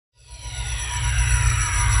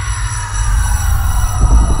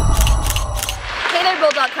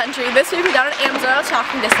Bulldog Country. This week we're down at Amesboro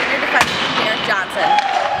talking to senior defenseman Derik Johnson.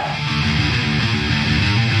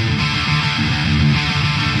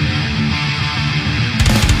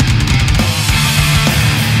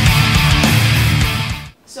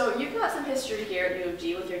 So you've got some history here at U of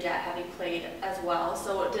G with your dad having played as well.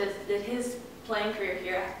 So did his playing career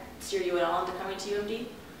here steer you at all into coming to U of G?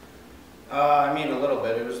 I mean, a little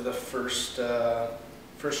bit. It was the first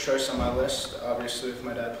choice on my list. Obviously, with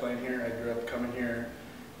my dad playing here, I grew up coming here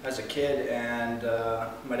as a kid, and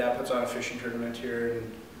my dad puts on a fishing tournament here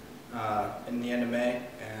in the end of May,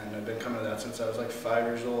 and I've been coming to that since I was like 5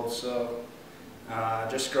 years old. So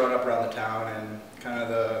just growing up around the town and kind of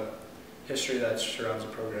the history that surrounds the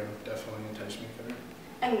program definitely enticed me for it.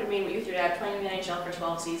 And I mean, with your dad playing in the NHL for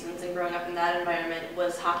 12 seasons and growing up in that environment,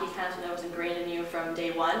 was hockey kind of something that was ingrained in you from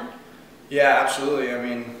day one? Yeah, absolutely. I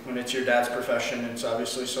mean, when it's your dad's profession, it's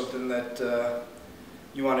obviously something that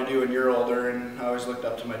you want to do when you're older, and I always looked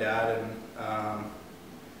up to my dad, and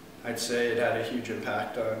I'd say it had a huge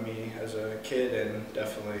impact on me as a kid and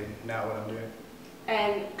definitely now what I'm doing.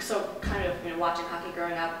 And so kind of watching hockey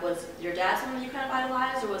growing up, was your dad someone that you kind of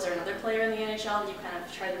idolized, or was there another player in the NHL that you kind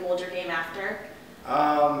of tried to mold your game after?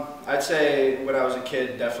 I'd say when I was a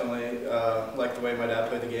kid, definitely liked the way my dad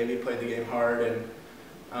played the game. He played the game hard, and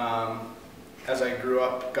as I grew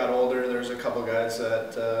up, got older, there was a couple guys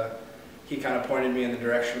that he kind of pointed me in the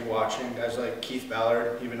direction of watching. Guys like Keith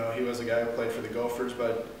Ballard, even though he was a guy who played for the Gophers,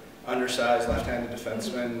 but undersized left-handed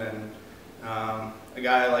defenseman. And a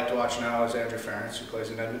guy I like to watch now is Andrew Ference, who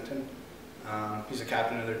plays in Edmonton. He's a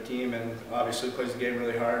captain of their team and obviously plays the game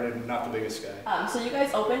really hard and not the biggest guy. So you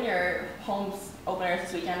guys open your home openers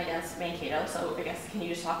this weekend against Mankato. So I guess can you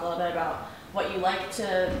just talk a little bit about what you like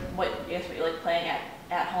playing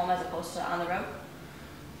at home as opposed to on the road?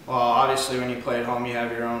 Well, obviously when you play at home, you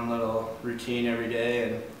have your own little routine every day,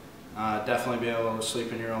 and definitely being able to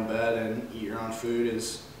sleep in your own bed and eat your own food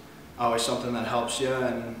is always something that helps you.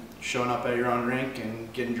 And showing up at your own rink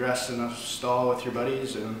and getting dressed in a stall with your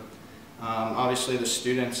buddies, and obviously the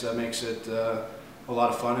students, that makes it a lot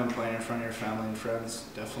of fun, and playing in front of your family and friends.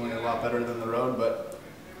 Definitely a lot better than the road, but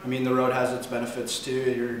I mean the road has its benefits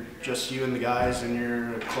too. You're just you and the guys, and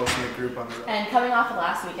you're a close-knit group on the road. And coming off of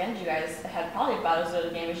last weekend, you guys had probably about as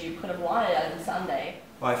good a game as you could have wanted on Sunday.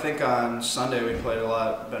 Well, I think on Sunday we played a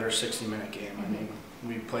lot better 60-minute game. I mean,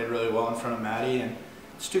 we played really well in front of Maddie, and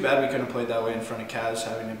it's too bad we couldn't have played that way in front of Kaz,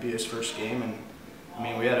 having it be his first game. And I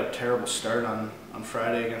mean, we had a terrible start on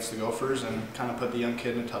Friday against the Gophers and kind of put the young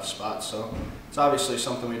kid in a tough spot. So it's obviously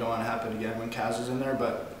something we don't want to happen again when Kaz is in there.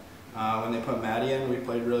 But when they put Maddie in, we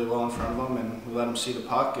played really well in front of him, and we let him see the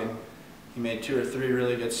puck, and he made 2 or 3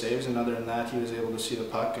 really good saves. And other than that, he was able to see the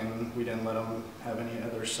puck, and we didn't let him have any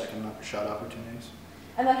other second shot opportunities.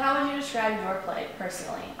 And then how would you describe your play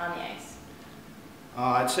personally on the ice?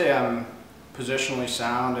 I'd say I'm positionally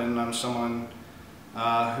sound, and I'm someone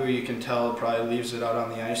who you can tell probably leaves it out on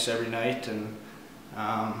the ice every night, and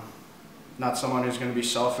not someone who's going to be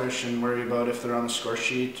selfish and worry about if they're on the score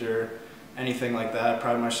sheet or anything like that. I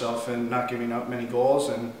pride myself in not giving up many goals,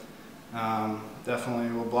 and definitely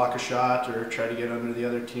will block a shot or try to get under the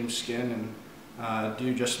other team's skin, and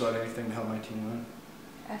do just about anything to help my team win.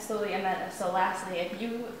 Absolutely. And then, so lastly, if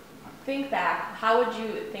you think back, how would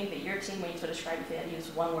you think that your teammates would describe you if they had to use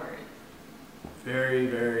one word? Very,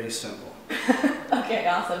 very simple. Okay,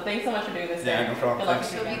 awesome. Thanks so much for doing this. Yeah, no problem. Thanks.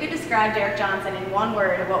 So if you could describe Derik Johnson in one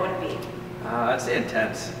word, what would it be? I'd say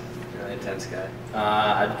intense. Really intense guy.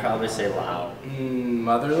 I'd probably say loud.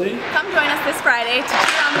 Motherly. Come join us this Friday to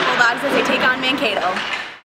cheer on the Bulldogs as they take on Mankato.